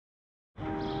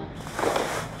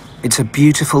It's a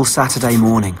beautiful Saturday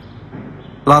morning.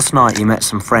 Last night you met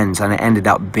some friends and it ended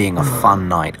up being a fun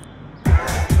night.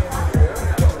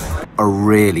 A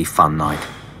really fun night.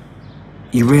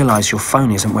 You realise your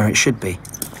phone isn't where it should be.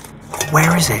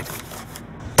 Where is it?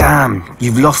 Damn,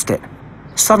 you've lost it.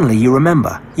 Suddenly you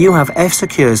remember, you have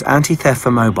F-Secure's anti-theft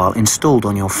for mobile installed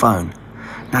on your phone.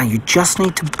 Now you just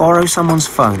need to borrow someone's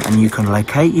phone and you can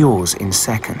locate yours in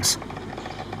seconds.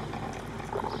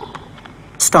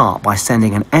 Start by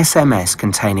sending an SMS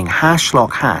containing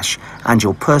 #lock# and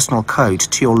your personal code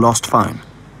to your lost phone.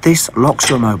 This locks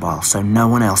your mobile so no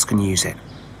one else can use it.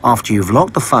 After you've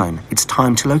locked the phone, it's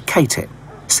time to locate it.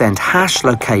 Send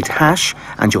 #locate#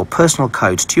 and your personal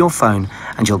code to your phone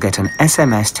and you'll get an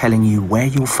SMS telling you where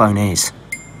your phone is.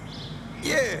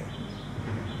 Yeah.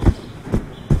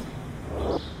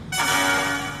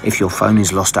 If your phone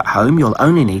is lost at home, you'll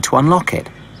only need to unlock it.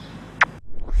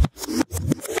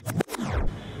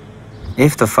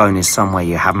 If the phone is somewhere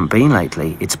you haven't been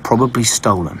lately, it's probably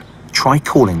stolen. Try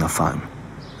calling the phone.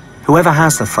 Whoever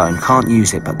has the phone can't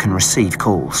use it but can receive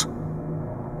calls.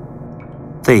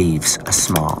 Thieves are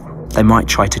smart. They might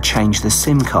try to change the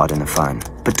SIM card in the phone,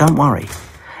 but don't worry.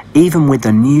 Even with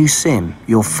the new SIM,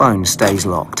 your phone stays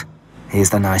locked.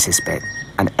 Here's the nicest bit.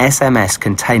 An SMS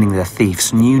containing the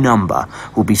thief's new number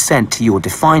will be sent to your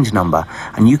defined number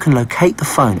and you can locate the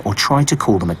phone or try to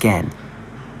call them again.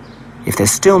 If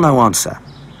there's still no answer,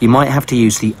 you might have to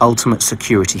use the ultimate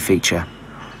security feature,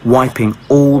 wiping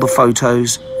all the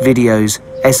photos, videos,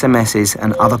 SMSs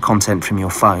and other content from your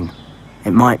phone.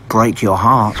 It might break your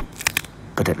heart,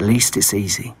 but at least it's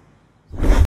easy.